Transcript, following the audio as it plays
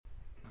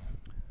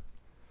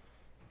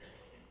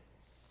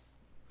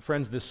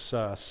Friends, this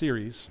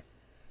series,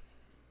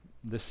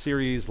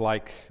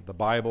 like the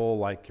Bible,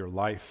 like your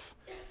life,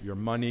 your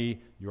money,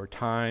 your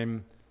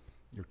time,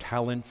 your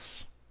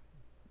talents,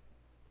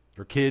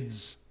 your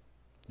kids,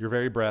 your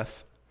very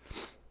breath,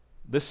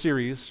 this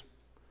series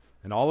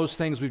and all those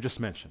things we've just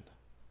mentioned,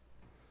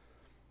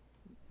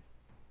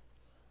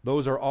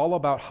 those are all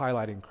about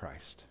highlighting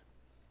Christ.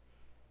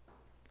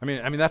 I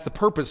mean that's the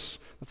purpose.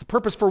 That's the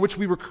purpose for which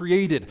we were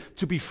created,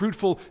 to be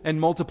fruitful and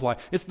multiply.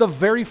 It's the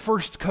very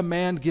first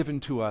command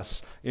given to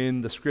us in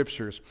the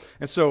Scriptures.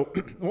 And so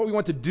what we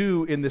want to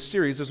do in this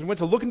series is we want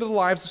to look into the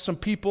lives of some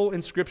people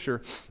in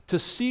Scripture to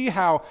see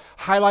how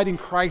highlighting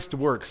Christ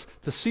works,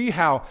 to see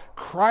how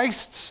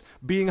Christ's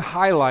being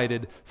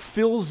highlighted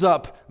fills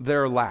up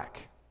their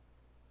lack.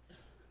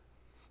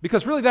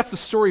 Because really that's the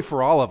story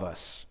for all of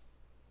us.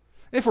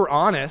 If we're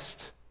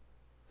honest,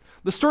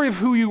 the story of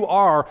who you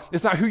are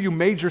is not who you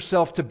made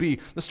yourself to be.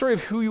 The story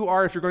of who you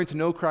are if you're going to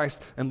know Christ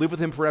and live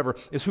with Him forever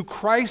is who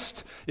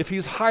Christ, if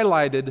He's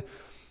highlighted,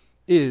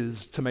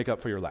 is to make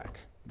up for your lack.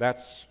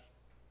 That's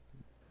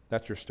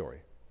your story.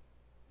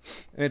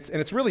 And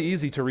it's really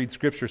easy to read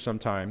Scripture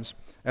sometimes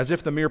as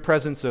if the mere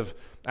presence of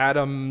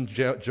Adam,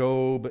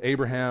 Job,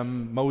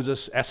 Abraham,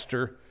 Moses,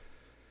 Esther,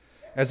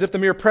 as if the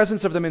mere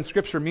presence of them in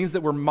Scripture means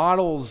that we're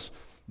models,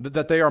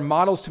 that they are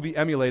models to be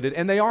emulated,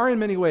 and they are in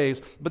many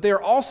ways, but they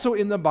are also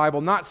in the Bible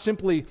not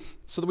simply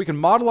so that we can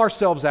model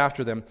ourselves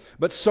after them,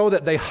 but so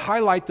that they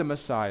highlight the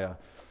Messiah,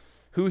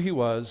 who He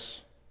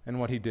was and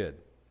what He did.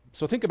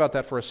 So think about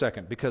that for a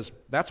second, because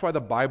that's why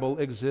the Bible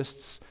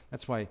exists.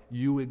 That's why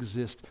you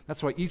exist.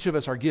 That's why each of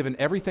us are given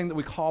everything that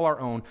we call our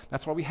own.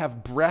 That's why we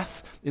have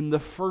breath in the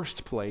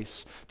first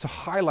place, to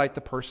highlight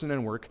the person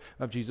and work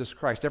of Jesus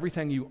Christ.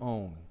 Everything you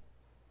own,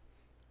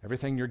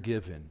 everything you're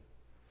given,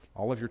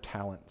 all of your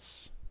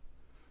talents,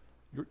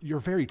 your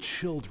very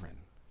children,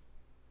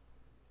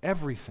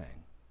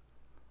 everything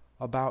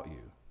about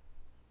you,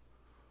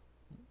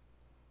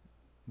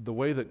 the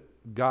way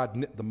that God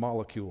knit the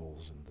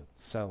molecules and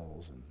the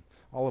cells and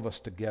all of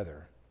us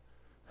together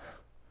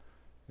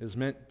is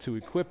meant to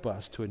equip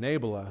us, to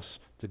enable us,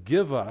 to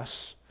give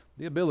us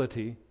the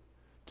ability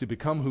to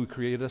become who He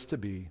created us to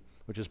be,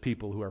 which is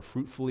people who are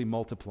fruitfully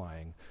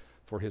multiplying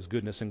for His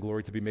goodness and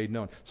glory to be made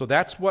known. So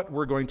that's what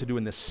we're going to do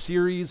in this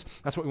series.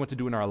 That's what we want to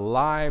do in our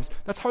lives.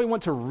 That's how we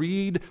want to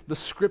read the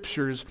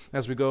Scriptures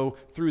as we go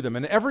through them.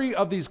 And every one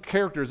of these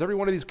characters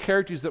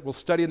that we'll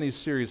study in these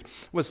series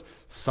was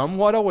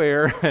somewhat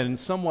aware and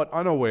somewhat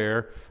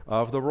unaware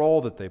of the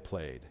role that they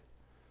played.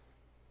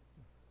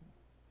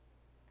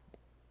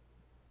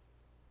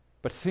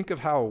 But think of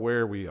how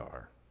aware we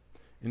are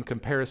in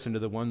comparison to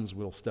the ones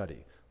we'll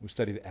study. We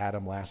studied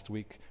Adam last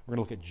week. We're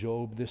going to look at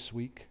Job this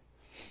week.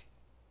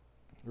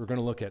 We're going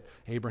to look at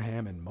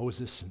Abraham and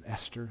Moses and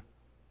Esther.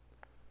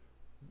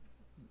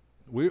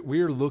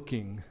 We're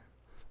looking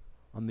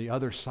on the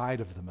other side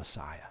of the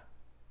Messiah,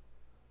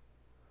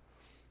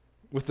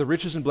 with the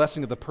riches and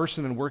blessing of the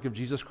person and work of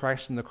Jesus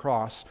Christ on the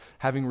cross,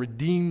 having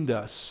redeemed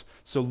us.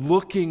 So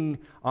looking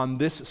on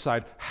this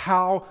side,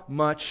 how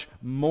much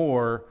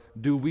more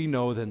do we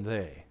know than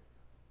they?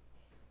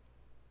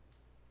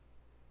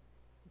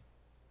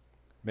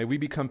 May we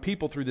become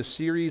people through this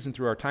series and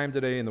through our time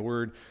today in the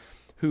Word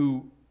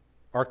who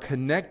are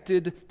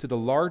connected to the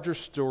larger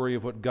story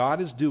of what God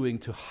is doing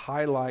to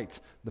highlight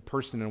the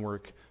person and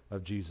work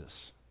of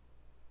Jesus.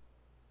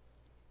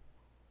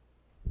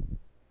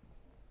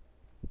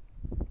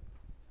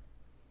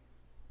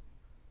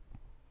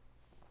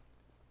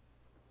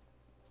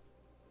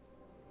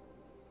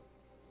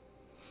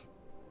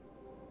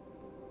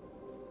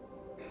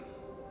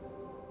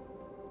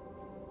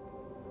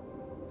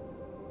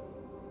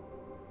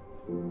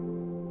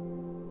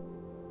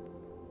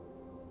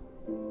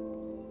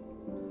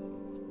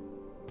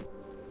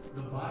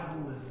 The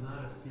Bible is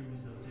not a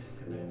series of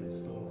disconnected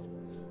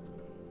stories.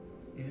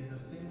 It is a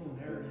single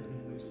narrative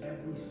in which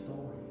every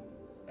story,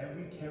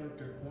 every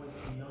character points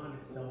beyond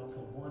itself to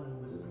one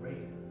who is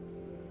greater.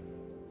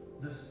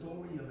 The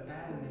story of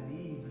Adam and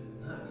Eve is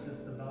not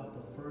just about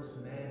the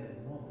first man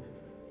and woman.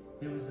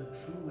 There is a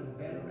true and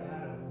better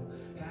Adam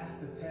who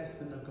passed the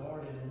test in the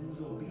garden and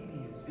whose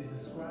obedience is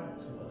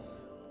ascribed to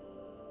us.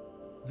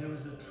 There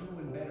is a true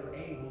and better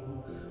Abel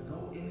who,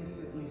 though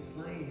innocently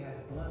slain, has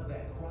blood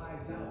that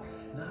cries out,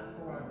 not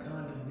for our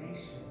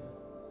condemnation,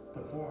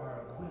 but for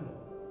our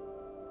acquittal.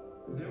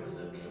 There is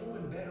a true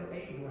and better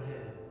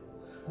Abraham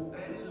who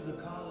answered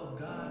the call of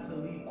God to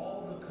leave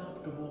all the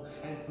comfortable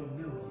and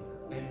familiar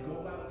and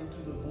go out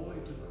into the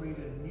void to create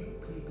a new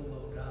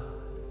people of God.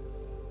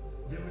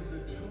 There is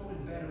a true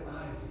and better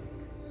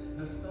Isaac,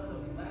 the son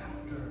of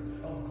laughter,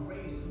 of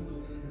grace, who was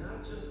not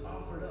just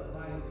offered up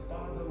by his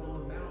father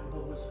on the mount,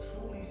 but was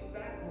truly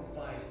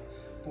sacrificed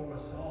for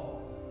us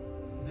all.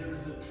 There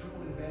is a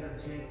true and better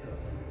Jacob,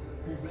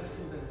 who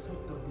wrestled and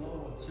took the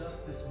blow of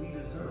justice we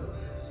deserve,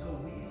 so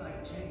we,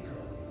 like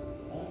Jacob,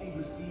 only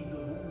receive the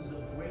wounds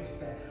of grace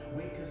that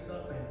wake us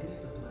up and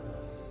discipline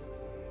us.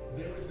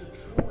 There is a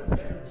true and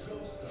better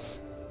Joseph,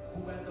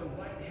 who at the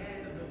right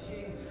hand of the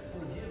king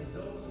forgives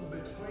those who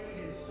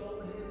betrayed and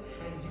sold him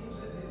and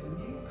uses his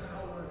new power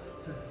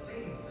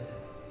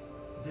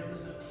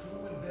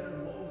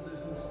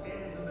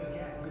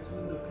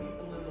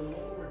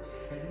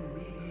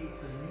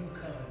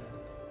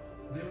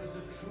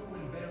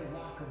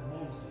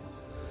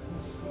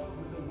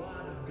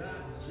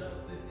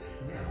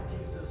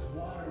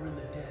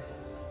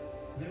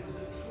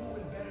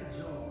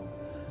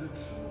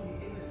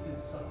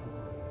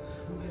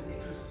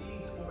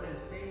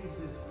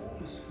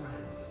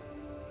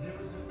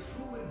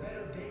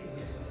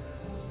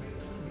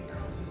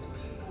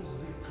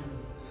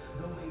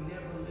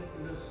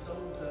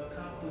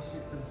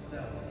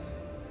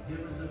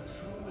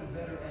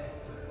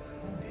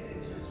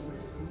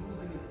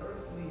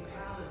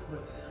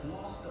but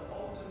lost the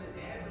ultimate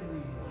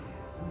heavenly one,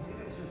 who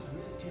didn't just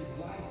risk his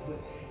life, but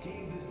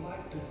gave his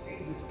life to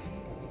save his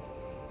people.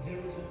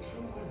 There is a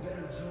true and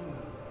better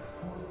Jonah,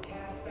 who was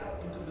cast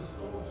out into the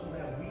storm so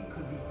that we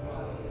could be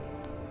brought in.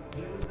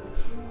 There is a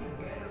true and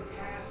better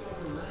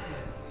Passover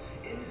lamb,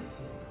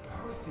 innocent,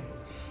 perfect,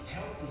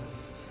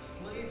 helpless,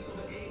 slain so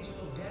the angel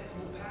of death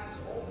will pass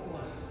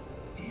over us.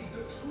 He's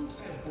the true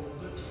temple,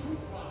 the true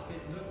prophet,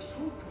 the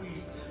true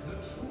priest, the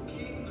true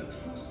king, the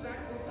true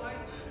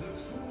sacrifice, the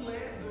true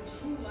lamb, the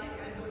true light,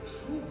 and the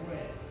true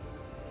bread.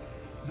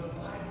 The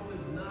Bible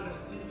is not a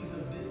series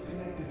of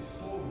disconnected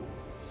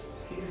stories.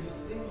 It is a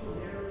single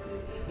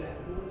narrative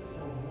that points to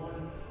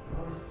one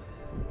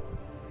person,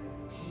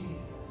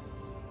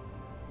 Jesus.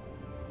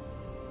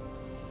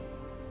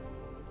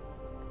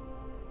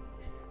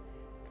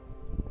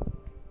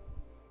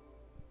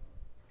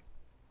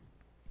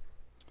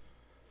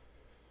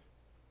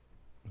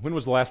 When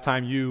was the last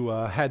time you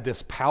had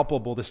this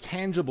palpable, this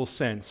tangible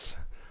sense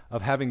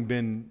of having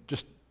been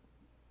just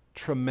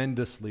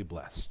tremendously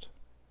blessed?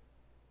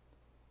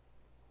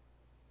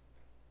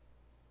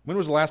 When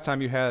was the last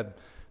time you had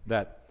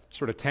that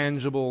sort of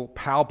tangible,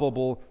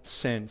 palpable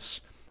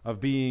sense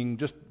of being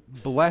just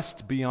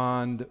blessed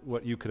beyond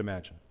what you could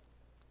imagine?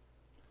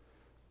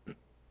 I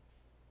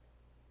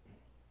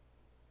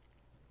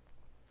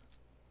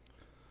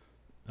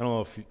don't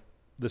know if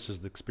this is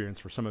the experience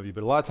for some of you,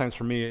 but a lot of times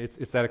for me,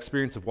 it's that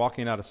experience of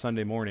walking out a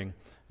Sunday morning,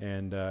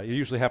 and it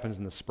usually happens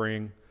in the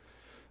spring.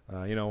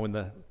 When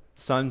the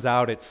sun's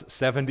out, it's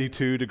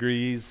 72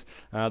 degrees.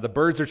 The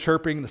birds are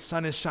chirping, the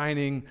sun is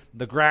shining,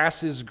 the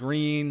grass is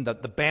green, the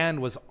band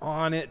was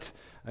on it,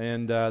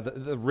 and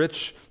the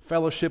rich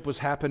fellowship was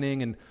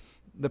happening, and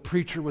the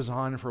preacher was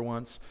on for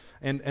once.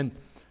 And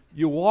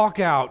you walk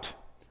out,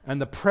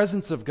 and the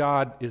presence of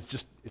God is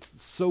just,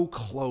 it's so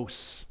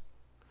close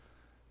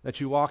that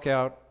you walk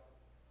out,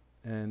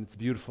 and it's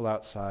beautiful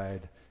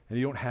outside, and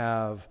you don't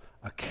have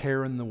a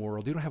care in the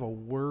world. You don't have a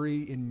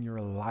worry in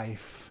your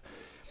life.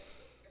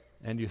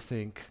 And you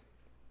think,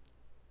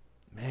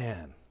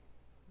 man,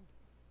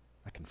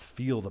 I can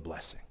feel the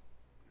blessing.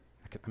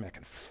 I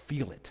can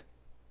feel it.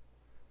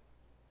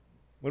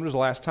 When was the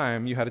last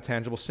time you had a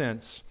tangible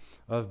sense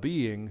of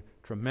being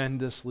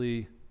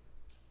tremendously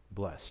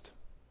blessed?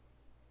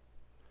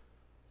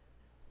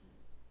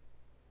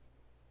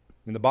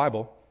 In the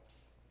Bible,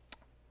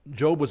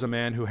 Job was a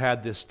man who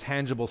had this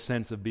tangible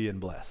sense of being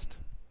blessed.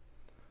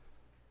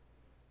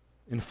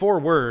 In 4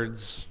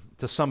 words,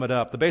 to sum it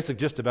up, the basic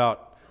gist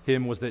about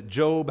him was that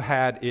Job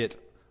had it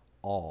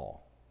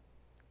all.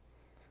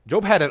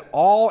 Job had it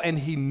all, and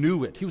he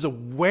knew it. He was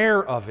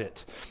aware of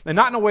it. And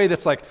not in a way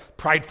that's like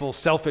prideful,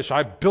 selfish,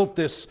 I built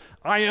this,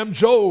 I am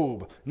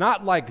Job.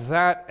 Not like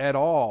that at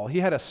all. He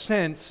had a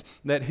sense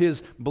that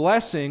his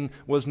blessing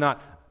was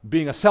not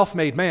being a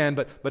self-made man,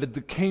 but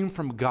it came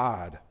from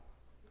God.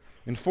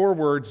 In 4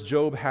 words,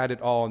 Job had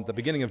it all. In the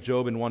beginning of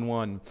Job in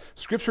 1:1,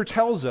 Scripture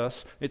tells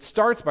us, it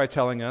starts by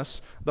telling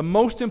us the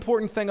most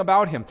important thing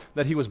about him,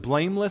 that he was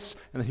blameless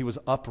and that he was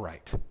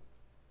upright.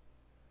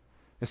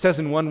 It says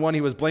in 1:1 he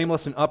was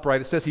blameless and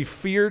upright. It says he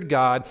feared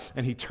God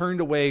and he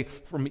turned away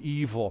from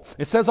evil.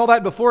 It says all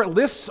that before it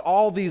lists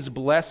all these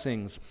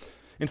blessings.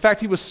 In fact,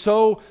 he was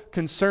so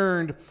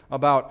concerned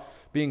about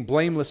being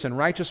blameless and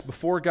righteous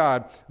before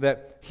God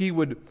that he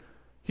would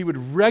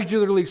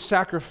regularly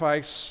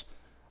sacrifice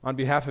on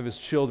behalf of his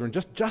children,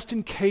 just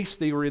in case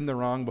they were in the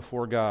wrong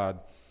before God.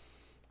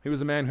 He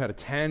was a man who had a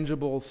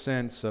tangible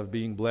sense of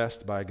being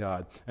blessed by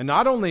God. And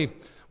not only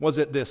was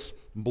it this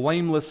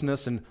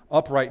blamelessness and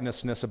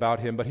uprightness about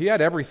him, but he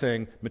had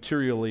everything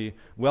materially.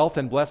 Wealth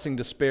and blessing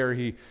to spare,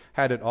 he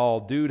had it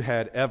all. Dude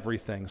had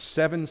everything.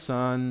 7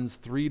 sons,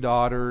 3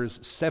 daughters,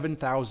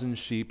 7,000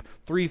 sheep,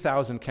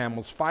 3,000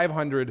 camels,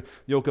 500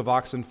 yoke of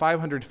oxen,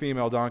 500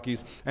 female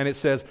donkeys, and it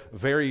says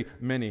very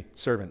many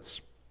servants.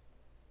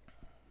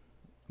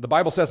 The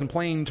Bible says in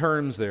plain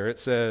terms there, it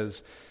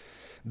says,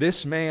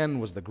 this man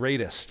was the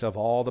greatest of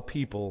all the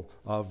people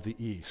of the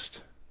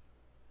East.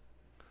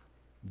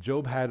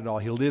 Job had it all.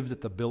 He lived at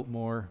the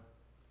Biltmore.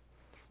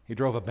 He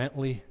drove a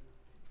Bentley.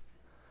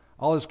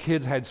 All his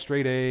kids had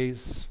straight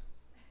A's.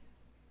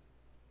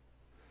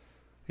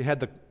 He had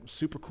the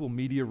super cool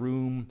media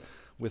room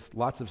with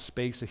lots of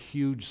space, a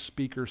huge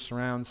speaker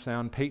surround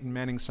sound. Peyton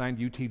Manning signed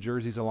UT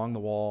jerseys along the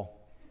wall.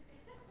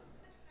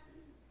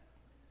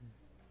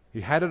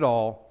 He had it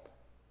all.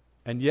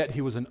 And yet he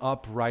was an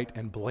upright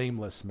and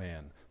blameless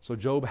man. So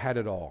Job had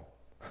it all.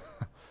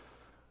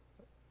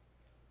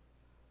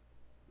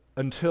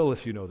 Until,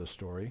 if you know the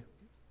story,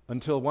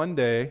 until one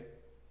day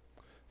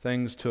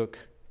things took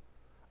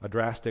a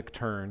drastic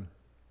turn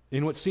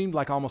in what seemed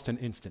like almost an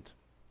instant.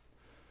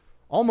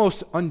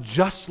 Almost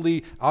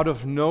unjustly out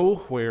of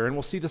nowhere, and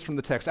we'll see this from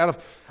the text, out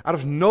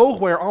of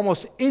nowhere,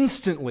 almost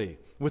instantly,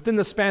 within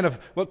the span of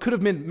what could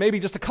have been maybe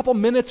just a couple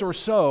minutes or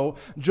so,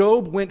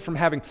 Job went from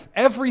having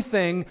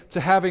everything to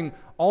having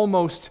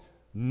almost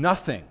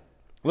nothing.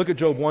 Look at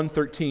Job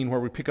 1:13, where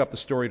we pick up the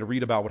story to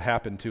read about what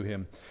happened to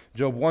him.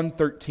 Job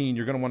 1:13,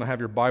 you're going to want to have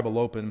your Bible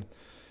open.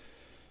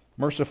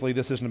 Mercifully,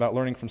 this isn't about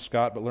learning from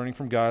Scott, but learning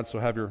from God, so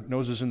have your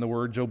noses in the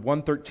Word. Job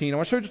 1:13. I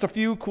want to show you just a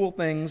few cool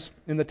things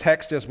in the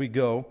text as we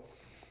go.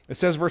 It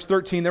says, verse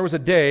 13, there was a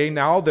day,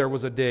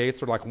 it's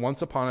sort of like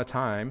once upon a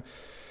time,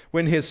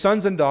 when his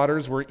sons and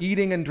daughters were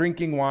eating and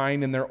drinking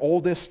wine in their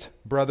oldest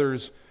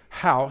brother's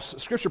house.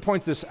 Scripture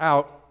points this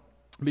out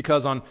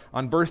because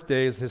on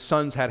birthdays, his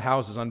sons had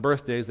houses. On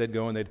birthdays, they'd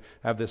go and they'd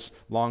have this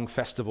long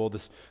festival.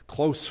 This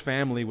close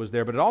family was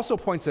there. But it also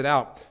points it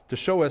out to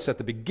show us at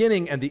the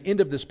beginning and the end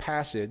of this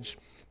passage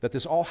that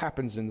this all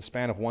happens in the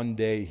span of one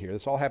day here.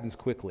 This all happens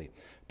quickly.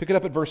 Pick it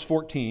up at verse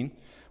 14,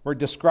 where it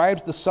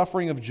describes the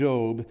suffering of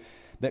Job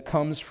that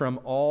comes from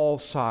all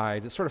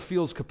sides. It sort of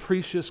feels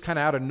capricious, kind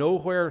of out of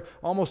nowhere,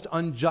 almost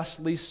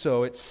unjustly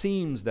so. It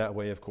seems that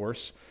way, of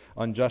course,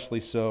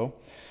 unjustly so.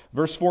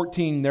 Verse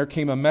 14, there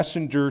came a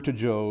messenger to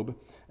Job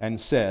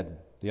and said,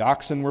 the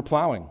oxen were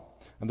plowing,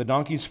 and the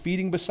donkeys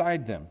feeding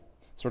beside them,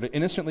 sort of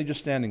innocently just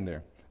standing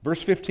there.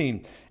 Verse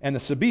 15, and the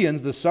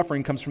Sabaeans, the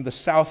suffering comes from the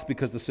south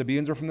because the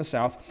Sabaeans are from the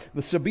south.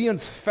 The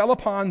Sabaeans fell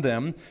upon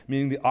them,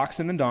 meaning the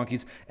oxen and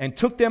donkeys, and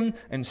took them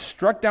and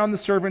struck down the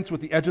servants with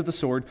the edge of the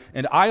sword,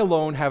 and I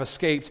alone have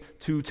escaped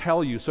to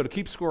tell you. So to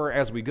keep score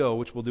as we go,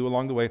 which we'll do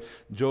along the way,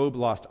 Job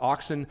lost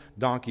oxen,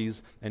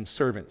 donkeys, and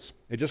servants.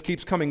 It just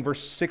keeps coming.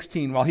 Verse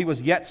 16, while he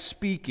was yet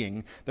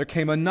speaking, there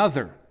came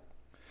another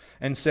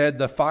and said,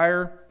 the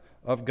fire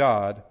of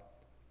God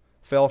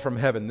fell from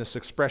heaven. This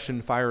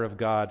expression, fire of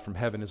God from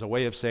heaven, is a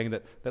way of saying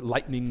that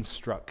lightning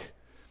struck.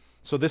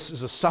 So this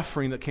is a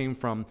suffering that came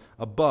from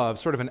above,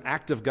 sort of an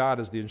act of God,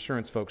 as the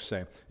insurance folks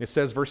say. It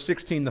says, verse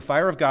 16, the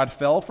fire of God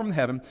fell from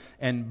heaven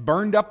and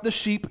burned up the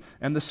sheep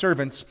and the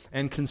servants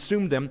and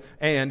consumed them.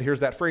 And,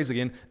 here's that phrase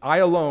again, I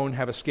alone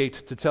have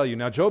escaped to tell you.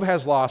 Now, Job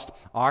has lost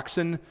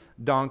oxen,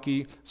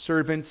 donkey,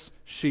 servants,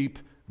 sheep,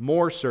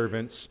 more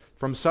servants,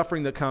 from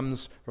suffering that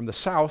comes from the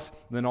south,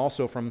 and then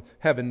also from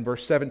heaven.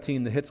 Verse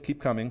 17, the hits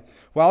keep coming.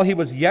 While he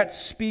was yet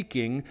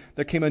speaking,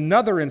 there came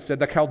another and said,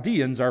 the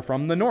Chaldeans are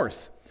from the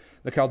north.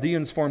 The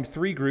Chaldeans formed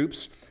three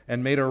groups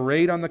and made a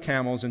raid on the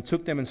camels and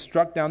took them and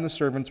struck down the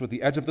servants with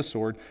the edge of the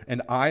sword,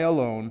 and I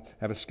alone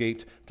have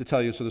escaped to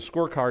tell you. So the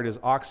scorecard is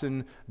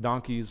oxen,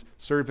 donkeys,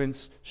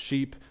 servants,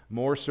 sheep,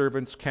 more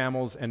servants,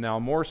 camels, and now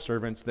more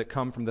servants that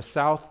come from the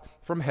south,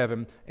 from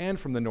heaven, and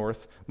from the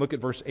north. Look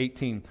at verse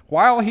 18.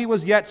 While he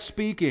was yet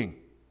speaking,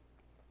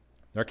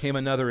 there came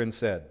another and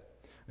said,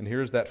 and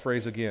here's that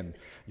phrase again,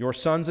 your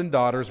sons and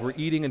daughters were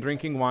eating and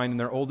drinking wine in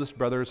their oldest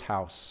brother's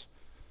house.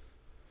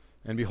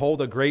 And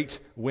behold, a great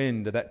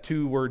wind. That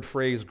two-word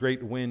phrase,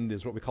 great wind,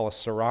 is what we call a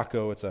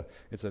sirocco. It's a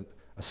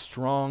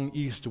strong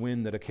east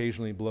wind that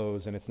occasionally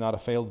blows, and it's not a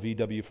failed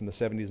VW from the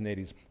 70s and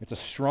 80s. It's a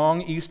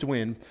strong east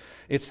wind.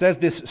 It says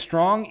this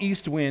strong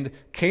east wind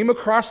came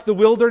across the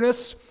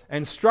wilderness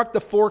and struck the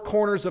four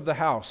corners of the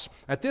house.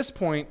 At this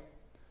point,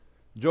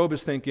 Job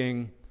is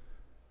thinking,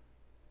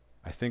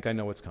 I think I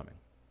know what's coming.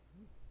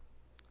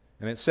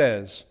 And it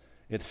says,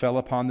 it fell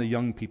upon the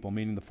young people,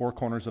 meaning the four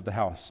corners of the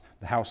house.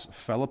 The house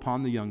fell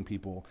upon the young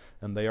people,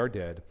 and they are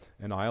dead,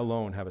 and I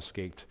alone have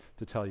escaped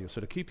to tell you.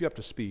 So to keep you up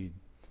to speed,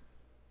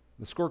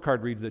 the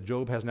scorecard reads that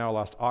Job has now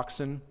lost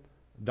oxen,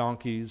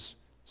 donkeys,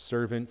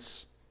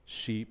 servants,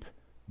 sheep,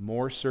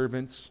 more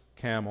servants,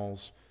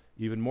 camels,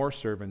 even more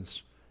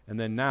servants, and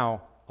then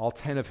now all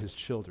 10 of his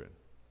children.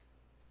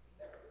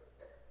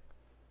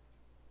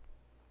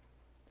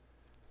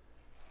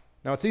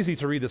 Now it's easy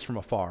to read this from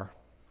afar,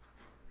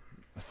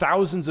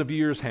 thousands of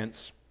years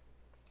hence,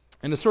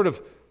 and to sort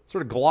of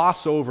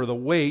gloss over the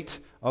weight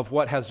of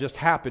what has just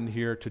happened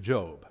here to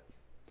Job.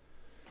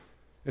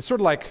 It's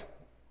sort of like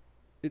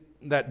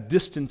that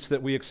distance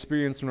that we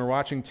experience when we're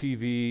watching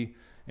TV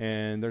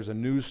and there's a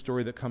news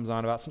story that comes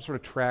on about some sort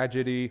of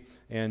tragedy,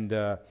 and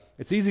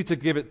it's easy to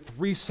give it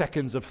 3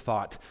 seconds of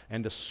thought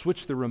and to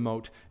switch the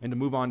remote and to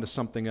move on to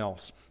something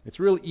else. It's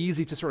real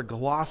easy to sort of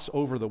gloss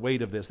over the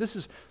weight of this.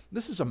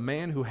 This is a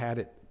man who had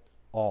it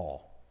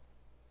all.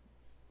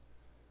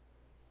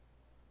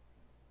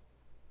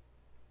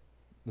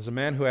 There's a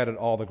man who had it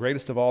all, the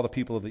greatest of all the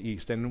people of the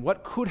East. And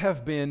what could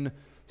have been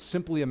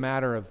simply a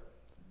matter of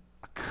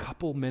a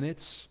couple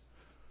minutes,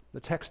 the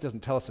text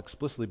doesn't tell us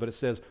explicitly, but it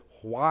says,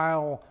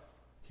 while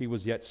he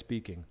was yet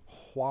speaking.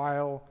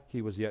 While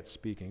he was yet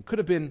speaking. Could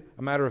have been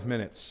a matter of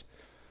minutes.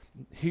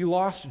 He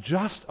lost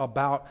just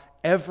about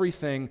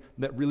everything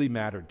that really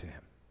mattered to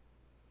him.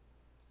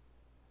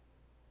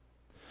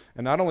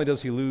 And not only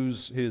does he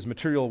lose his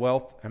material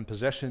wealth and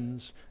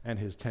possessions and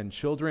his 10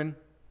 children,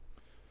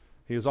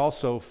 he is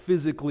also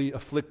physically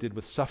afflicted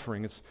with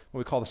suffering. It's what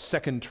we call the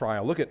second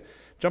trial.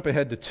 Jump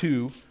ahead to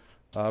 2,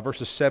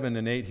 verses 7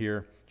 and 8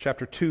 here.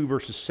 Chapter 2,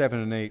 verses 7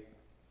 and 8.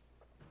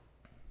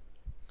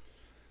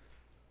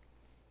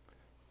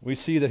 We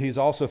see that he's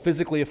also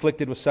physically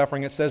afflicted with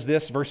suffering. It says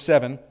this, verse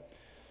 7.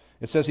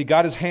 It says he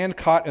got his hand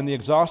caught in the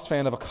exhaust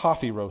fan of a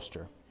coffee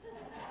roaster.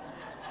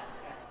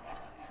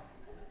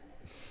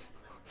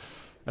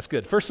 That's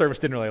good. First service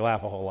didn't really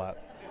laugh a whole lot.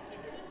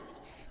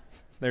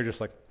 They're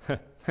just like, I'm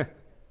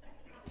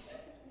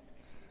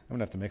going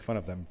to have to make fun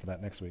of them for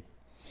that next week.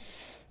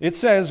 It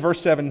says, verse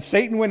 7,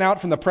 Satan went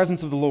out from the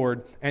presence of the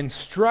Lord and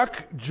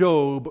struck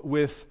Job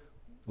with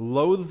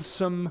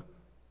loathsome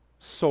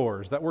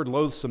sores. That word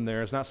loathsome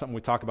there is not something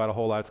we talk about a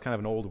whole lot. It's kind of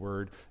an old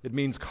word. It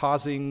means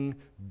causing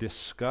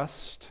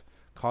disgust,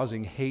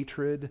 causing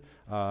hatred.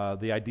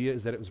 The idea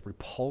is that it was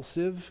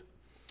repulsive.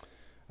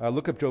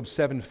 Look up Job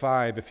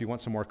 7:5 if you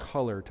want some more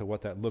color to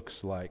what that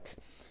looks like.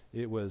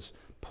 It was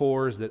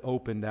pores that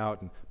opened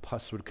out and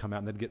pus would come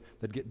out and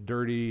they'd get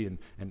dirty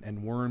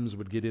and worms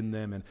would get in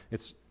them. And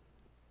it's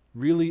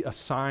really a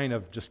sign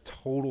of just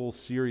total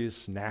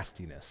serious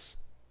nastiness.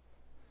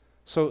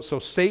 So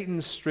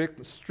Satan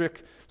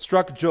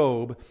struck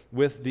Job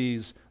with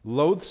these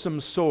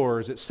loathsome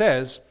sores. It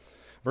says,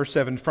 verse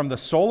 7, from the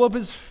sole of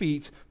his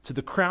feet to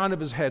the crown of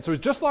his head. So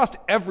he's just lost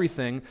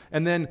everything,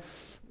 and then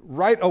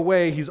right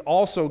away he's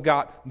also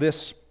got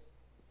this,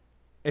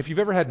 if you've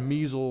ever had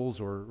measles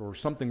or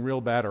something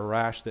real bad or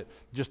rash that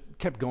just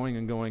kept going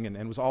and going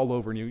and was all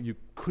over and you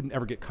couldn't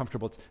ever get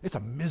comfortable, it's a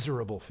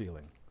miserable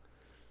feeling.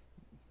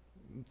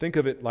 Think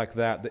of it like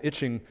that. The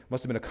itching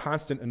must have been a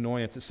constant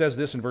annoyance. It says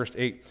this in verse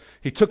 8.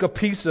 He took a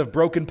piece of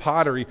broken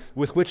pottery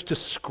with which to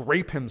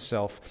scrape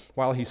himself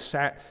while he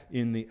sat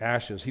in the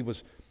ashes. He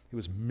was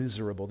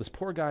miserable. This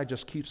poor guy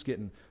just keeps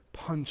getting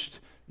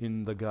punched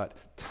in the gut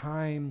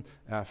time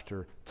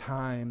after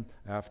time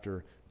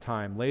after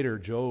time. Later,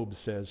 Job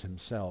says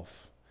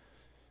himself,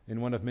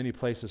 in one of many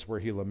places where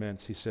he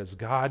laments, he says,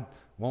 God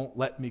won't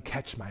let me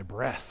catch my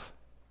breath.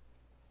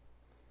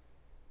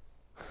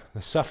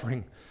 The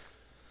suffering,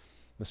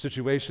 the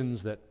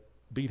situations that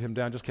beat him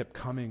down just kept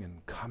coming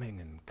and coming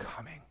and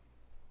coming.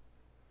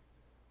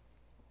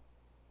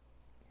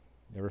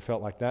 You ever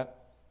felt like that?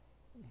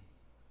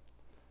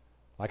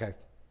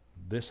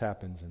 This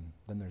happens, and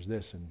then there's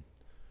this, and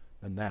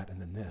then that, and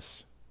then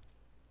this.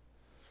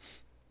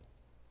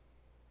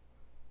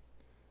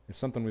 It's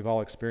something we've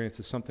all experienced.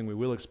 It's something we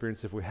will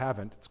experience if we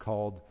haven't. It's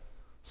called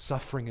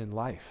suffering in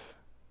life.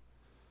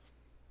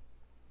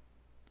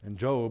 And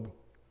Job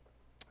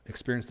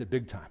experienced it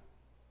big time.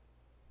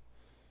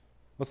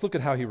 Let's look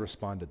at how he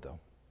responded, though.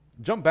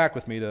 Jump back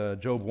with me to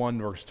Job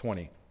 1, verse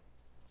 20.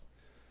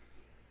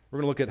 We're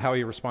going to look at how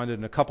he responded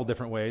in a couple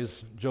different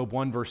ways. Job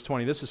 1, verse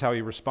 20, this is how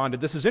he responded.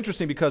 This is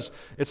interesting because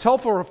it's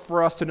helpful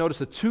for us to notice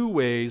the two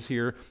ways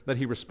here that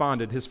he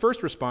responded. His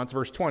first response,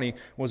 verse 20,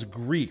 was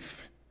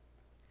grief.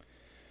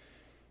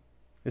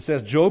 It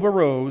says, Job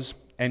arose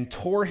and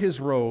tore his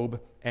robe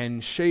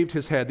and shaved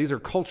his head. These are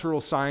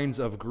cultural signs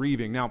of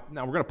grieving. Now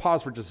we're going to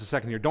pause for just a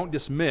second here. Don't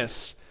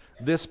dismiss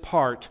this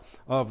part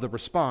of the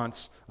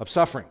response of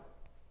suffering.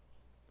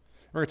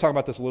 We're going to talk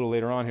about this a little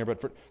later on here,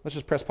 but let's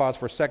just press pause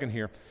for a second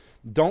here.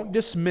 Don't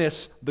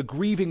dismiss the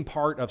grieving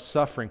part of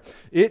suffering.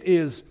 It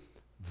is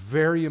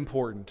very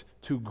important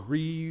to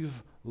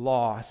grieve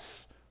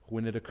loss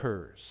when it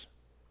occurs.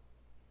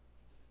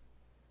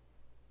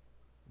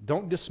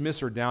 Don't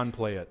dismiss or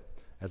downplay it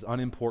as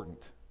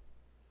unimportant.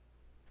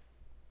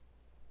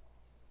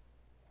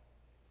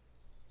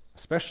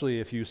 Especially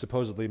if you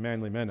supposedly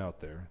manly men out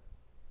there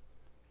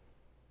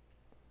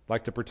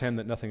like to pretend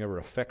that nothing ever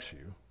affects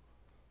you.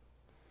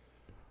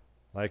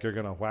 Like you're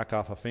going to whack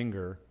off a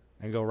finger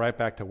and go right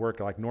back to work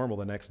like normal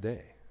the next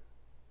day.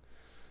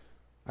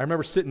 I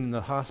remember sitting in the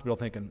hospital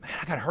thinking, man,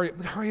 I got to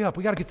hurry up.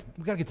 We got to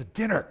get to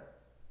dinner.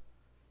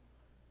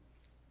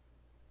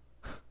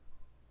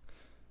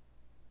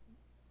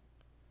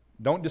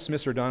 Don't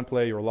dismiss or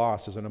downplay your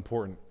loss as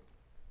unimportant.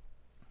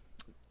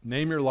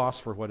 Name your loss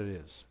for what it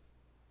is.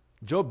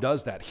 Job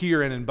does that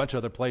here and in a bunch of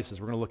other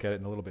places. We're going to look at it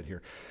in a little bit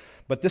here.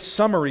 But this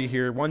summary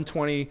here,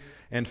 120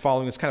 and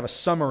following, is kind of a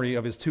summary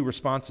of his two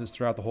responses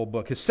throughout the whole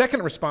book. His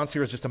second response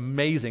here is just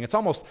amazing. It's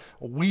almost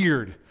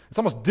weird. It's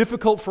almost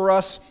difficult for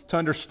us to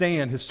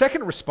understand. His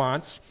second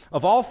response,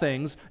 of all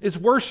things, is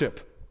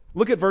worship.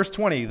 Look at verse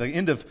 20, the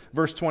end of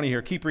verse 20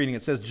 here. Keep reading.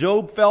 It says,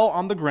 Job fell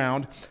on the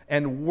ground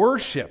and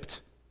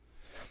worshiped.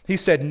 He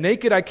said,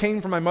 naked I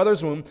came from my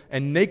mother's womb,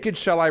 and naked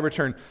shall I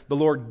return. The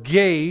Lord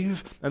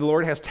gave, and the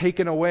Lord has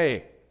taken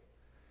away.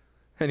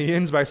 And he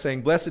ends by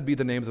saying, blessed be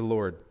the name of the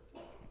Lord.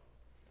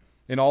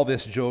 In all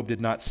this, Job did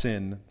not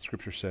sin,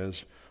 Scripture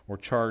says, or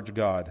charge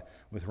God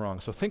with wrong.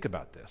 So think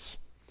about this.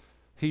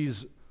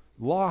 He's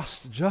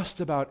lost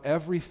just about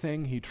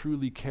everything he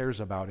truly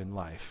cares about in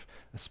life,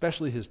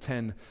 especially his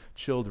 10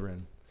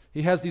 children.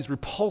 He has these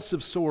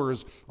repulsive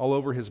sores all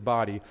over his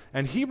body,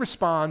 and he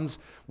responds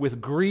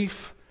with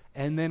grief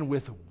and then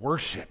with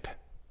worship.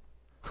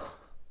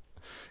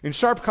 In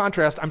sharp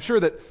contrast, I'm sure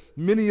that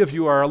many of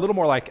you are a little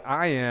more like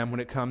I am when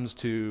it comes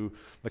to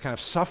the kind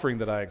of suffering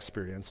that I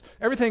experience.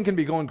 Everything can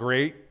be going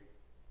great.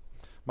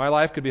 My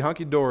life could be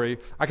hunky-dory.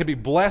 I could be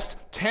blessed,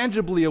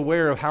 tangibly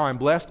aware of how I'm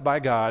blessed by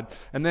God,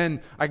 and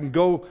then I can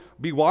go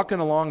be walking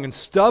along and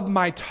stub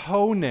my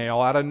toenail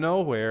out of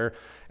nowhere,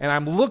 and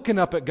I'm looking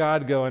up at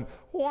God going,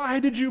 why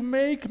did you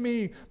make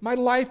me? My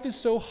life is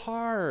so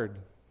hard.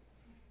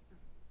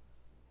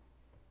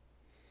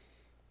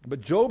 But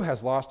Job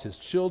has lost his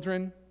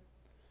children,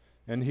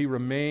 and he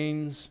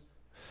remains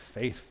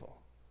faithful.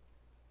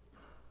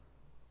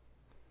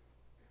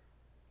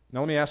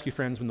 Now let me ask you,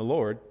 friends, when the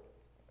Lord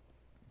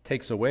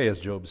takes away, as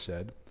Job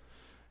said,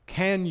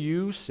 can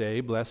you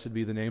say, "Blessed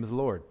be the name of the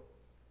Lord"?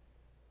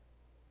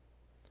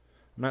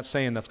 I'm not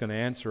saying that's going to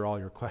answer all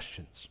your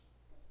questions.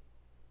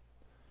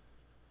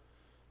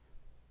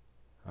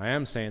 I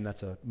am saying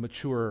that's a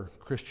mature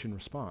Christian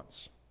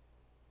response.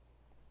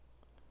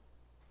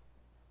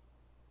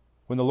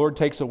 When the Lord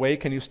takes away,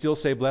 can you still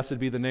say, "Blessed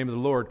be the name of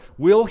the Lord"?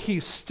 Will He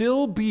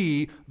still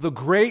be the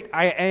great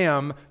I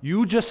am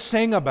you just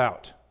sang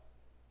about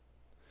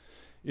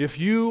if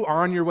you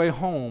are on your way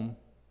home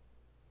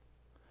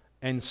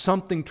and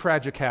something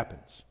tragic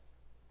happens?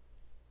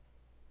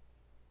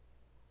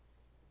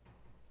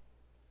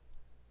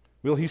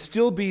 Will He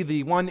still be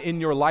the one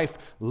in your life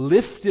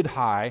lifted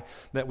high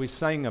that we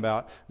sang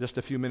about just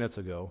a few minutes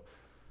ago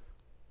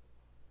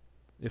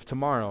if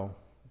tomorrow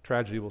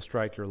tragedy will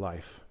strike your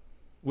life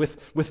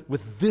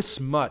with this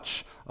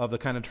much of the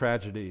kind of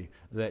tragedy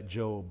that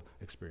Job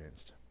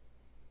experienced?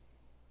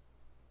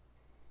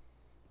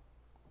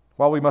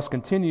 While we must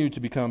continue to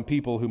become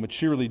people who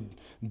maturely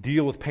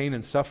deal with pain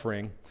and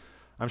suffering,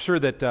 I'm sure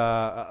that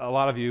a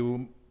lot of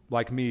you,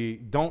 like me,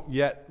 don't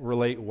yet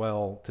relate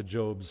well to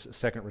Job's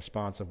second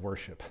response of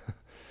worship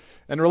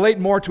and relate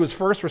more to his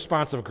first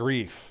response of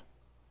grief.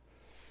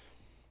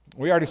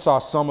 We already saw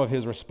some of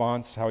his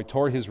response, how he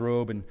tore his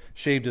robe and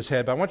shaved his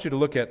head, but I want you to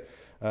look at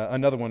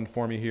another one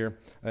for me here.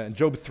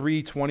 Job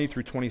 3:20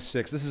 through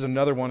 26. This is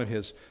another one of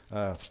his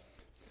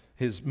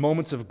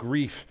moments of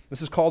grief.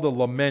 This is called a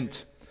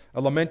lament.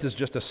 A lament is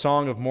just a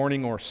song of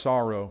mourning or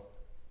sorrow.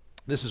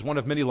 This is one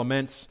of many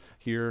laments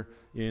here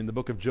in the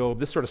book of Job.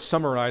 This sort of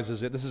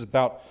summarizes it. This is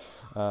about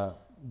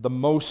the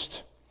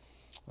most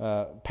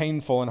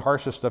painful and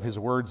harshest of his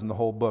words in the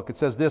whole book. It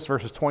says this,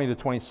 verses 20 to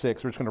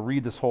 26. We're just going to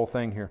read this whole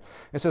thing here.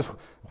 It says,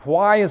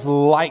 "Why is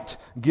light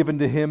given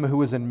to him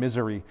who is in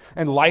misery,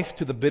 and life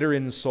to the bitter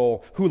in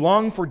soul, who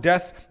long for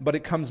death, but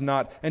it comes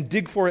not, and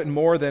dig for it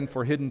more than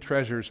for hidden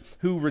treasures,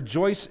 who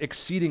rejoice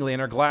exceedingly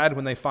and are glad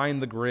when they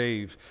find the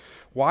grave?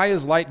 Why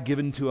is light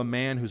given to a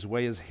man whose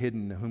way is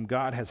hidden, whom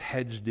God has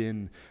hedged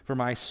in? For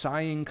my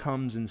sighing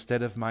comes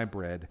instead of my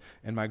bread,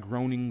 and my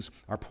groanings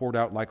are poured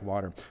out like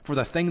water. For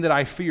the thing that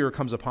I fear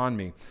comes upon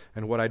me,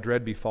 and what I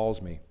dread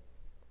befalls me.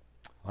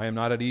 I am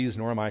not at ease,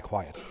 nor am I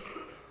quiet.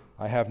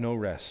 I have no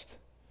rest,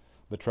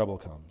 but trouble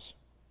comes."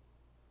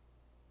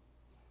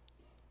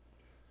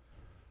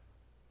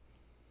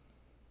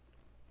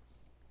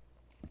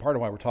 Part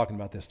of why we're talking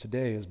about this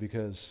today is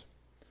because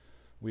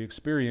we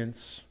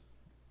experience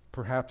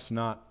perhaps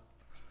not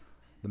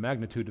the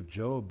magnitude of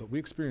Job, but we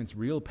experience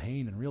real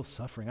pain and real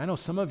suffering. I know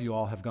some of you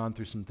all have gone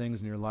through some things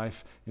in your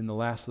life in the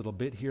last little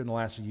bit here, in the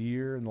last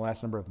year, in the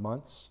last number of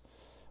months,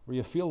 where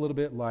you feel a little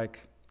bit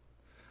like,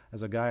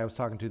 as a guy I was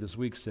talking to this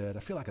week said, I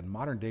feel like a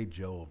modern day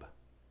Job.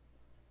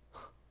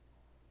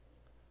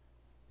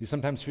 You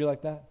sometimes feel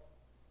like that?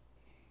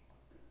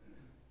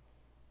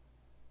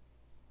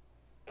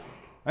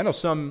 I know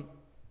some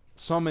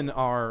in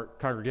our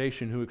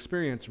congregation who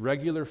experience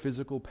regular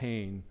physical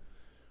pain.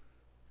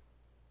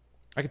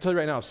 I can tell you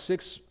right now,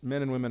 6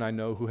 men and women I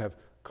know who have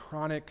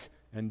chronic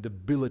and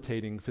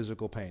debilitating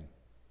physical pain.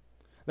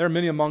 There are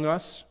many among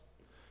us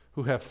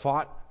who have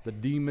fought the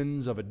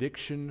demons of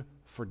addiction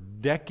for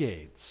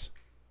decades,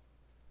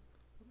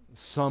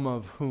 some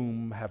of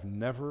whom have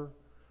never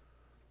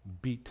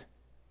beat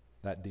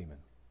that demon.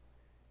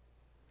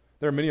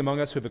 There are many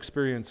among us who have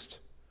experienced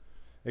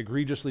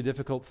egregiously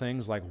difficult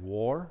things like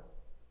war.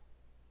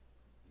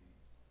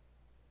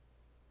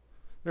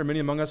 There are many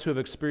among us who have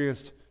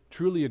experienced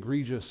truly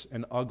egregious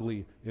and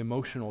ugly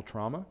emotional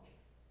trauma.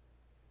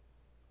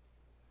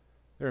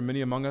 There are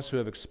many among us who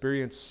have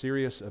experienced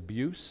serious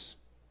abuse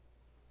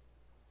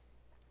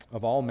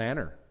of all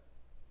manner: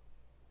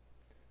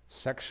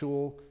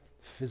 sexual,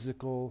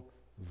 physical,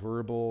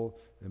 verbal,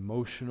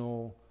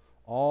 emotional,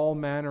 all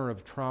manner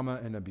of trauma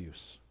and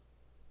abuse.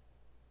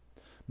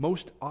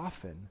 Most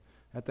often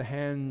at the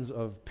hands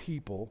of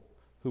people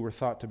who were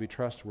thought to be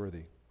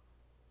trustworthy.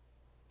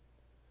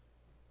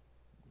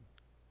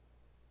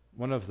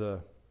 One of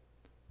the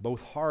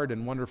both hard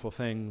and wonderful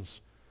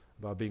things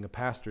about being a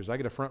pastor is I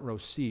get a front row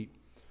seat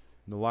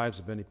in the lives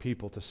of many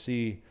people to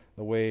see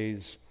the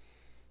ways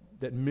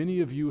that many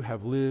of you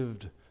have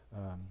lived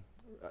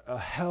a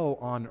hell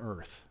on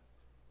earth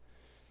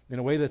in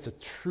a way that's a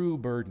true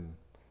burden,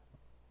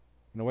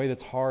 in a way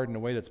that's hard, in a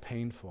way that's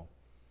painful.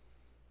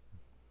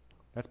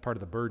 That's part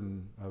of the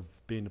burden of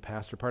being a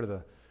pastor. Part of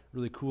the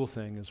really cool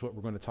thing is what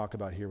we're going to talk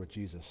about here with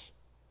Jesus,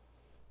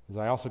 is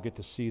I also get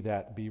to see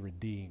that be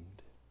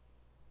redeemed.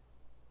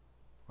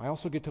 I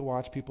also get to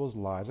watch people's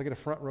lives. I get a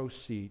front row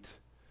seat,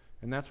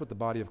 and that's what the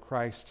body of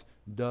Christ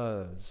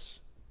does,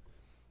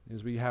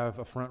 is we have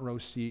a front row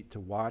seat to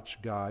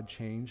watch God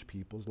change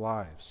people's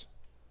lives.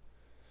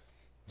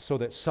 So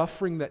that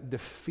suffering that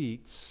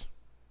defeats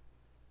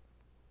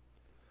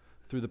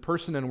through the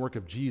person and work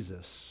of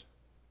Jesus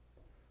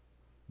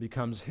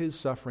becomes His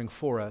suffering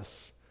for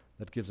us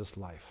that gives us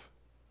life.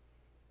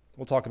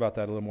 We'll talk about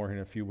that a little more in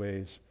a few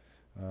ways.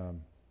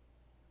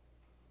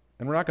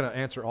 And we're not going to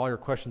answer all your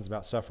questions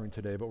about suffering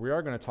today, but we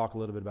are going to talk a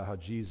little bit about how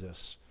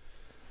Jesus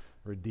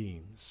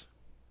redeems.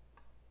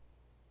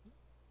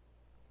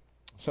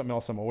 something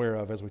else I'm aware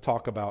of as we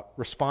talk about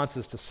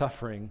responses to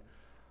suffering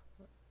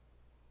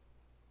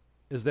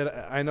is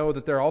that I know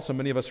that there are also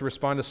many of us who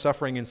respond to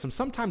suffering in some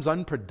sometimes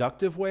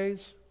unproductive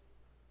ways.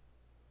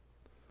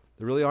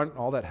 They really aren't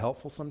all that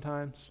helpful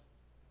sometimes.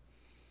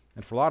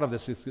 And for a lot of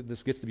this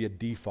gets to be a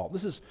default.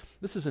 This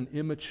is an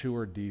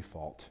immature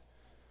default.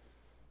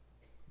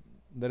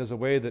 That is a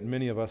way that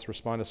many of us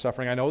respond to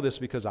suffering. I know this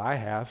because I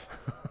have.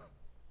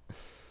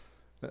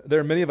 There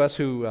are many of us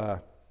who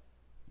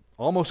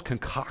almost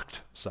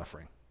concoct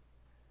suffering.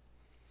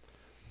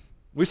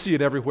 We see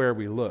it everywhere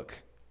we look.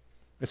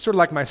 It's sort of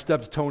like my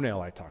stubbed toenail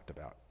I talked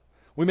about.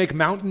 We make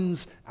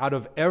mountains out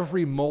of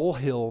every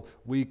molehill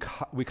we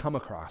come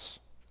across.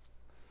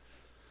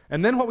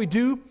 And then what we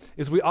do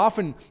is we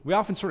often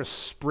sort of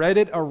spread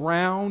it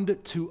around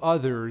to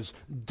others,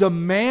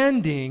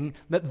 demanding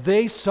that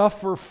they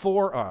suffer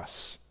for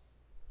us.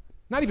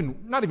 Not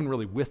even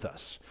really with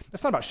us.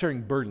 It's not about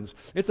sharing burdens.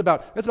 It's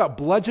about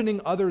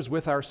bludgeoning others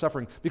with our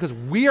suffering because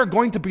we are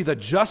going to be the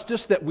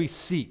justice that we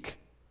seek.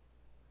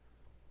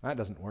 That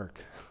doesn't work.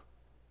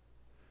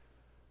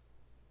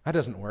 That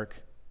doesn't work.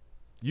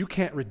 You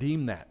can't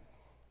redeem that.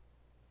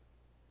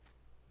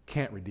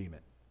 Can't redeem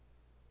it.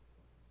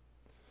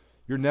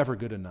 You're never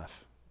good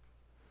enough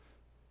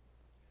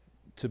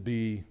to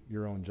be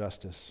your own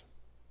justice.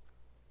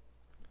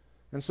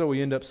 And so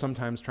we end up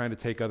sometimes trying to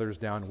take others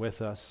down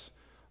with us,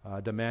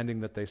 demanding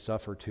that they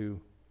suffer too.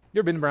 You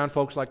ever been around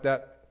folks like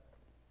that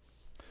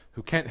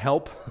who can't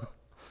help?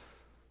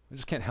 They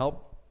just can't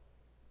help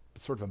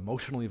but sort of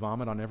emotionally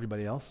vomit on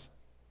everybody else?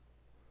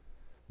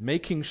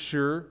 Making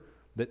sure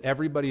that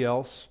everybody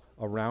else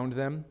around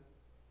them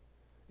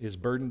is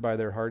burdened by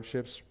their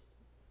hardships.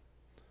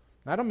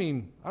 I don't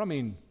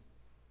mean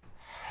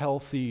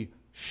healthy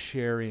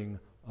sharing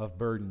of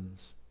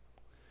burdens.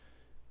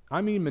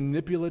 I mean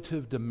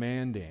manipulative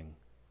demanding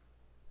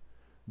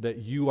that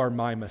you are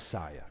my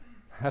Messiah.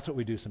 That's what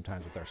we do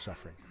sometimes with our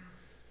suffering.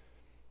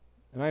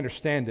 And I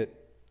understand it.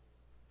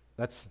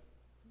 That's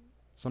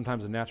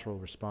sometimes a natural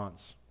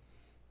response.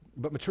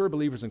 But mature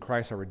believers in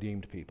Christ are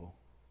redeemed people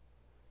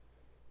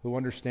who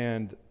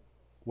understand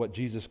what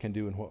Jesus can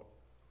do and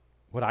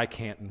what I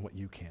can't and what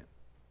you can't.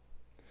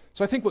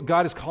 So I think what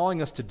God is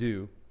calling us to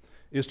do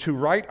is to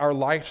write our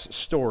life's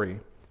story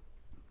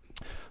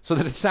so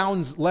that it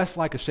sounds less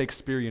like a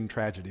Shakespearean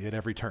tragedy at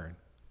every turn,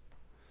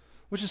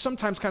 which is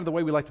sometimes kind of the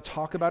way we like to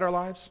talk about our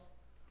lives.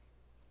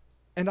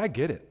 And I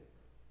get it.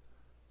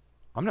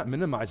 I'm not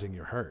minimizing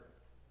your hurt.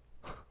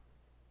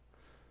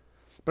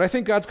 But I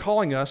think God's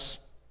calling us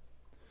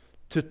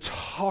to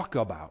talk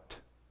about,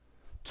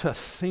 to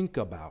think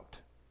about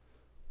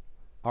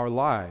our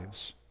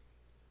lives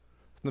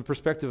from the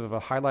perspective of a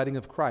highlighting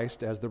of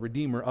Christ as the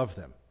Redeemer of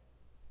them,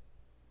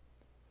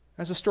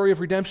 as a story of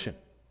redemption.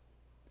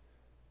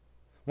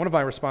 One of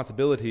my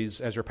responsibilities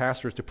as your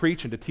pastor is to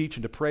preach and to teach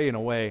and to pray in a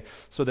way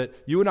so that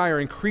you and I are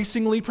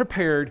increasingly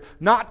prepared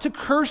not to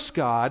curse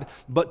God,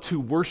 but to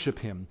worship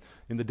Him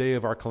in the day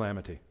of our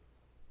calamity.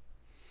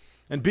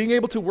 And being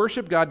able to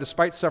worship God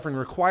despite suffering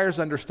requires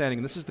understanding,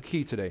 and this is the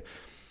key today.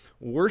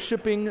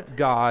 Worshiping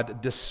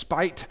God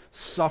despite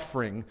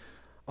suffering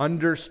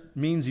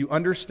means you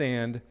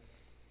understand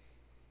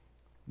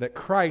that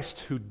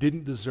Christ, who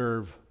didn't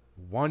deserve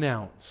 1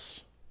 ounce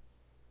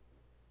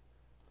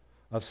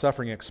of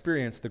suffering,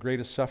 experienced the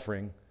greatest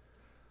suffering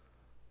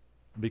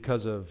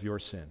because of your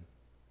sin,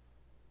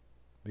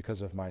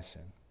 because of my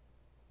sin.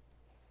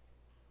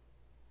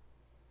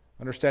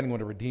 Understanding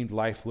what a redeemed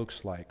life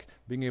looks like,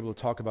 being able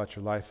to talk about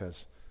your life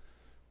as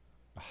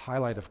a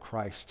highlight of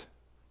Christ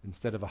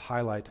instead of a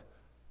highlight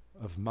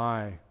of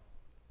my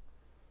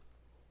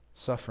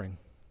suffering,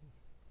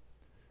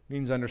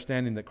 means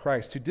understanding that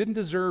Christ, who didn't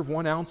deserve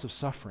 1 ounce of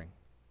suffering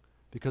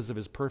because of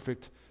His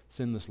perfect,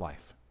 sinless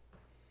life,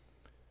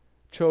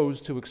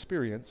 chose to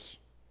experience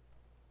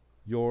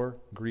your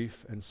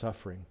grief and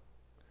suffering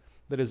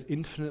that is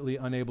infinitely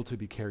unable to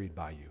be carried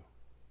by you.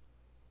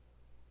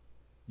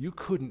 I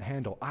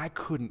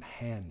couldn't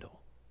handle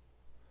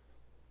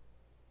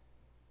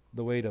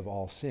the weight of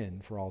all sin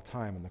for all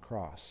time on the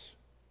cross.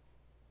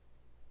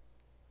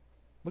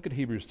 Look at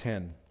Hebrews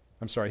 2,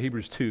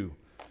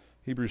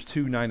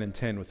 9 and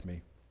 10 with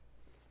me.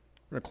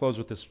 We're going to close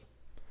with this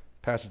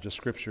passage of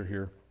Scripture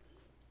here.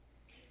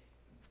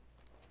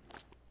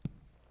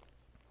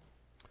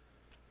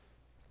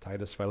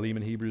 Titus,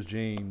 Philemon, Hebrews,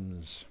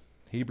 James.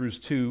 Hebrews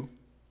 2,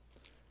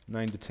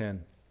 9 to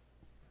 10.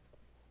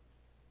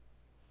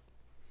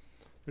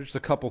 There's just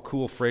a couple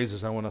cool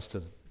phrases I want us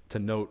to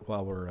note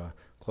while we're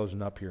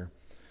closing up here.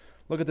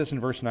 Look at this in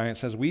verse 9. It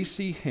says, we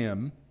see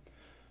Him,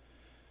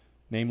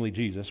 namely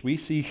Jesus, we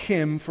see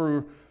Him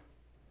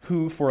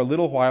who for a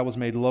little while was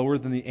made lower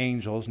than the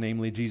angels,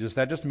 namely Jesus.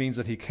 That just means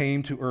that He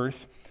came to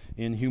earth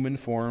in human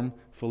form,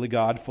 fully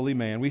God, fully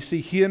man. We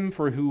see Him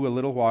for who a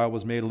little while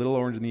was made a little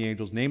lower than the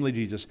angels, namely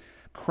Jesus,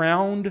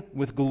 crowned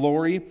with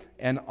glory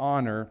and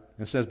honor.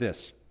 And it says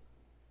this,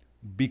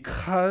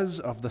 because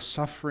of the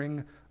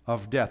suffering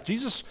of death.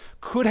 Jesus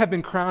could have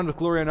been crowned with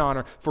glory and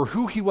honor for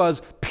who he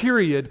was,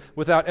 period,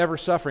 without ever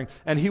suffering,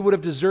 and he would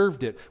have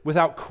deserved it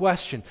without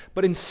question.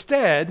 But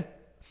instead,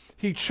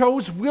 he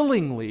chose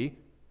willingly,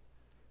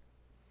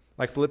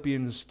 like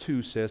Philippians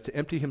 2 says, to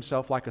empty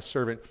himself like a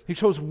servant. He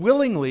chose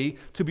willingly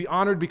to be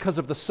honored because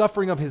of the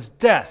suffering of his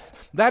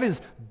death. That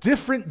is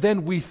different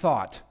than we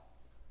thought.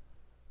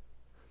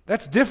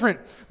 That's different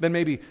than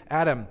maybe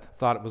Adam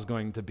thought it was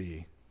going to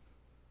be,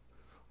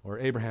 or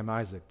Abraham,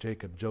 Isaac,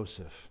 Jacob,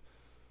 Joseph,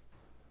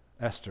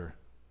 Esther,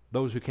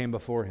 those who came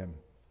before him.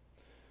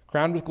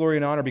 Crowned with glory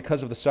and honor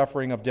because of the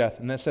suffering of death.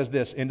 And that says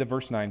this, end of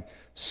verse 9,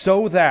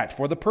 so that,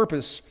 for the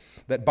purpose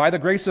that by the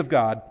grace of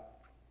God,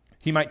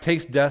 he might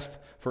taste death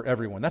for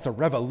everyone. That's a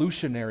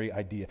revolutionary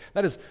idea.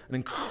 That is an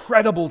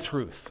incredible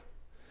truth.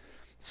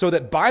 So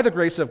that by the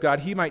grace of God,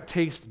 he might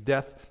taste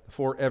death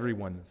for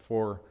everyone,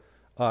 for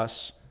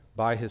us,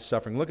 by his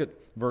suffering. Look at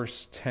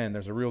verse 10.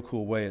 There's a real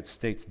cool way it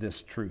states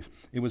this truth.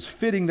 It was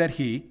fitting that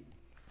he,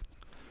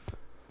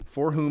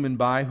 for whom and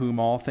by whom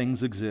all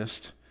things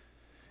exist,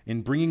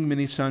 in bringing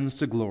many sons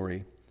to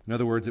glory. In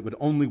other words, it would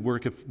only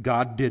work if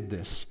God did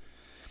this.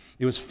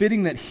 It was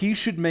fitting that he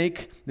should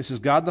make, this is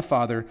God the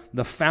Father,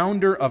 the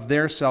founder of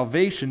their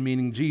salvation,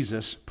 meaning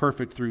Jesus,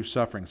 perfect through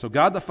suffering. So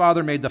God the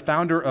Father made the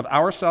founder of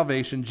our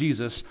salvation,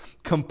 Jesus,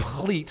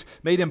 complete,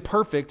 made him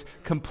perfect,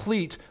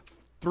 complete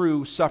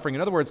through suffering.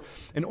 In other words,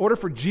 in order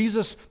for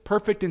Jesus'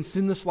 perfect and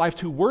sinless life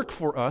to work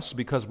for us,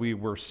 because we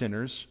were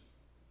sinners,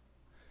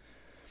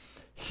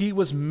 he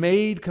was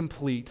made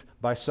complete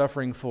by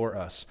suffering for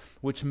us,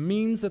 which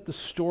means that the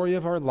story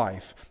of our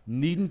life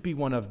needn't be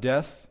one of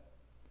death,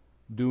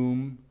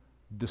 doom,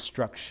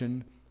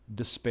 destruction,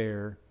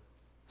 despair,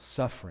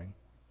 suffering.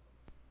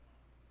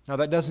 Now,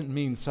 that doesn't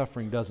mean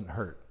suffering doesn't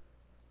hurt.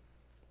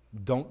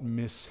 Don't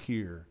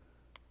mishear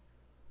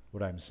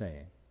what I'm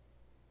saying.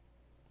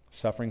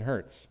 Suffering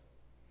hurts.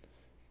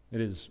 It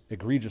is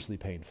egregiously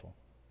painful.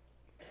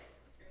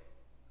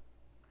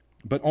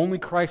 But only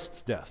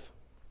Christ's death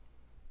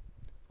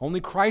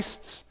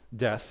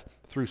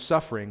through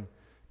suffering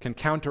can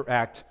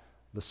counteract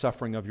the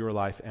suffering of your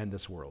life and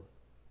this world.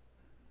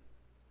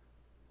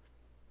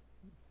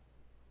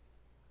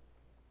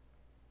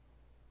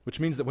 Which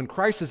means that when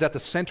Christ is at the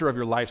center of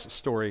your life's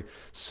story,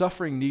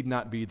 suffering need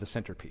not be the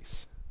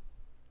centerpiece.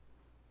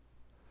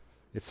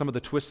 It's some of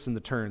the twists and the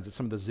turns. It's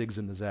some of the zigs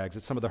and the zags.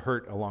 It's some of the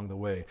hurt along the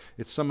way.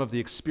 It's some of the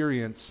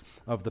experience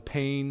of the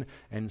pain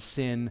and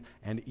sin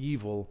and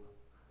evil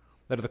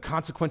that are the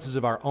consequences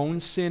of our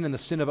own sin and the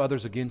sin of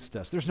others against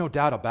us. There's no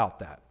doubt about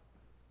that.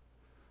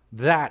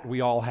 That we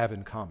all have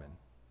in common.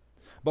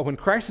 But when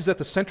Christ is at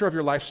the center of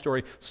your life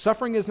story,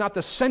 suffering is not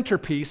the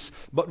centerpiece,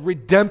 but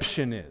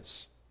redemption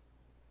is.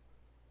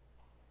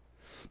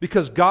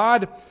 Because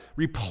God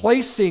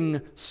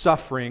replacing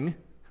suffering,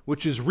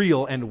 which is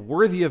real and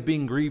worthy of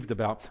being grieved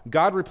about,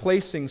 God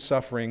replacing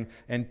suffering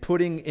and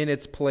putting in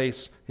its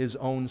place his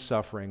own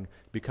suffering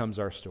becomes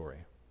our story.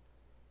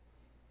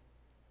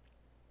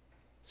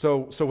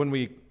 So when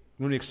we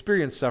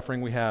experience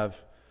suffering, we have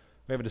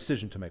a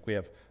decision to make. We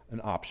have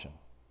an option.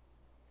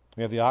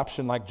 We have the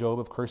option, like Job,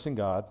 of cursing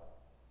God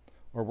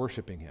or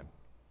worshiping him.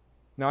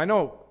 Now, I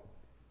know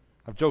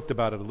I've joked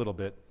about it a little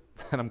bit,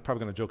 and I'm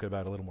probably going to joke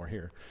about it a little more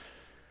here.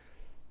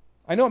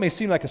 I know it may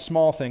seem like a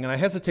small thing, and I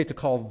hesitate to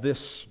call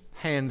this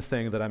hand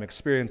thing that I'm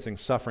experiencing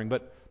suffering,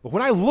 but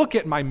when I look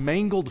at my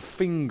mangled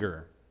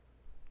finger,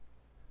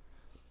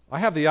 I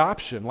have the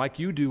option, like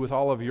you do with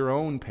all of your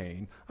own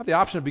pain, I have the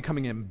option of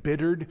becoming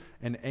embittered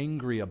and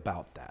angry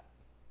about that.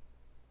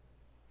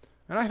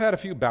 And I've had a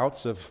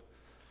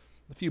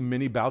few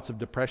mini bouts of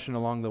depression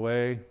along the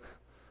way,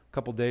 a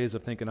couple days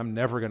of thinking I'm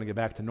never going to get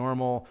back to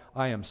normal.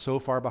 I am so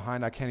far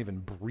behind I can't even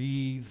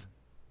breathe.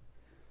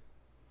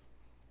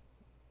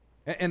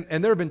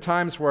 And there have been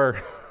times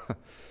where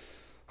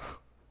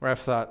I've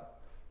thought,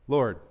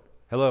 Lord,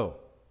 hello.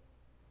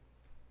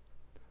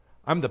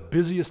 I'm the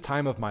busiest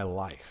time of my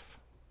life.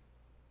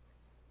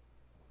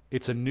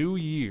 It's a new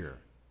year.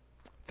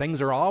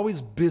 Things are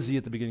always busy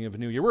at the beginning of a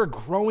new year. We're a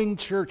growing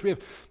church. We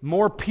have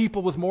more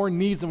people with more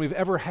needs than we've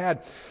ever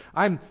had.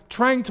 I'm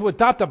trying to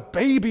adopt a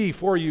baby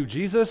for you,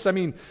 Jesus. I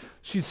mean,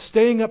 she's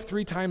staying up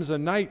 3 times a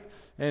night,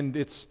 and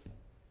it's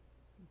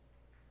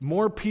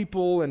more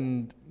people,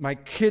 and my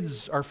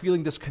kids are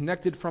feeling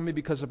disconnected from me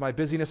because of my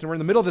busyness. And we're in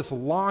the middle of this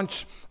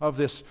launch of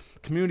this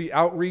community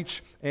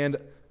outreach, and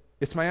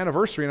it's my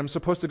anniversary, and I'm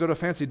supposed to go to a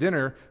fancy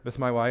dinner with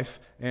my wife,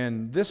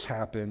 and this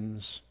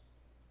happens.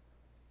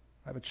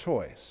 I have a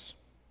choice.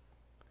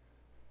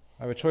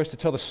 I have a choice to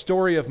tell the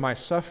story of my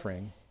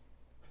suffering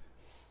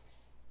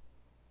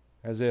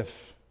as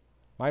if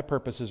my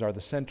purposes are the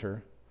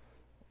center,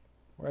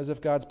 or as if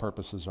God's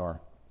purposes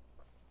are.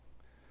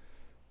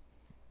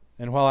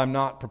 And while I'm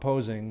not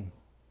proposing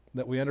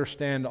that we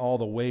understand all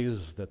the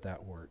ways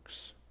that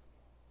works,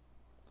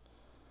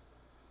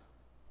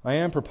 I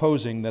am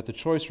proposing that the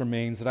choice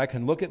remains that I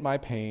can look at my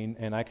pain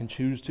and I can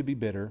choose to be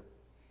bitter,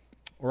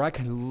 or I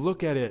can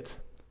look at it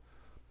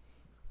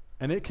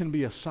and it can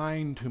be a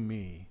sign to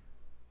me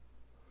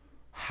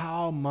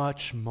how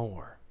much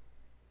more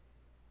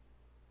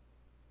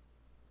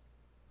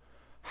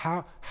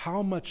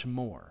how much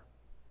more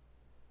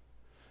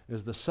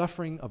is the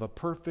suffering of a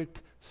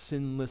perfect,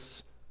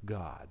 sinless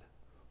God,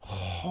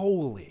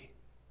 holy,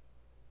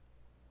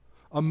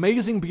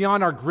 amazing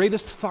beyond our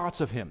greatest thoughts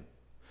of him?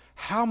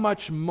 How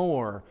much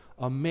more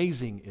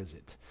amazing is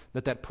it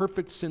that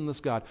perfect,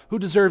 sinless God, who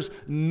deserves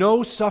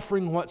no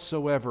suffering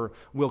whatsoever,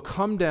 will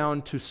come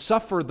down to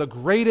suffer the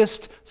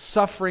greatest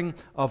suffering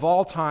of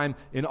all time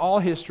in all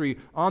history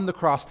on the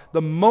cross,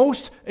 the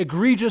most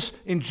egregious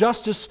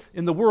injustice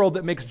in the world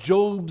that makes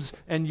Job's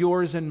and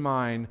yours and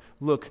mine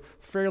look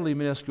fairly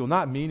minuscule,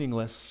 not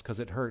meaningless because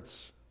it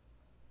hurts.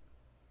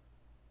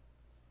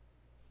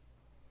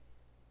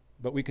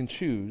 But we can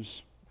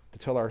choose to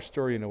tell our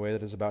story in a way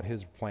that is about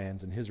his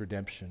plans and his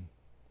redemption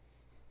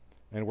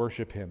and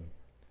worship him.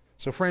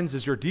 So, friends,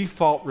 is your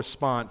default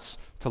response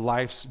to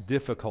life's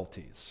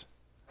difficulties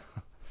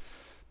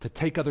to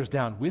take others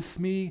down with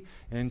me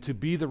and to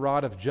be the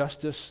rod of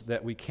justice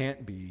that we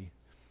can't be,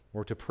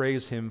 or to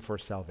praise him for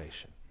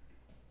salvation?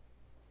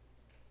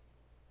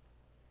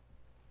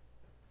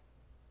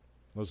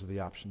 Those are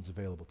the options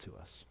available to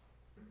us.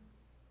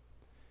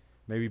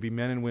 May we be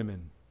men and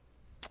women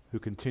who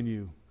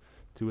continue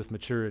to, with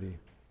maturity,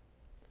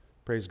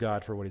 praise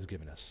God for what he's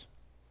given us.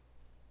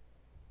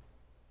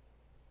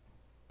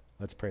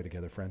 Let's pray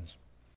together, friends.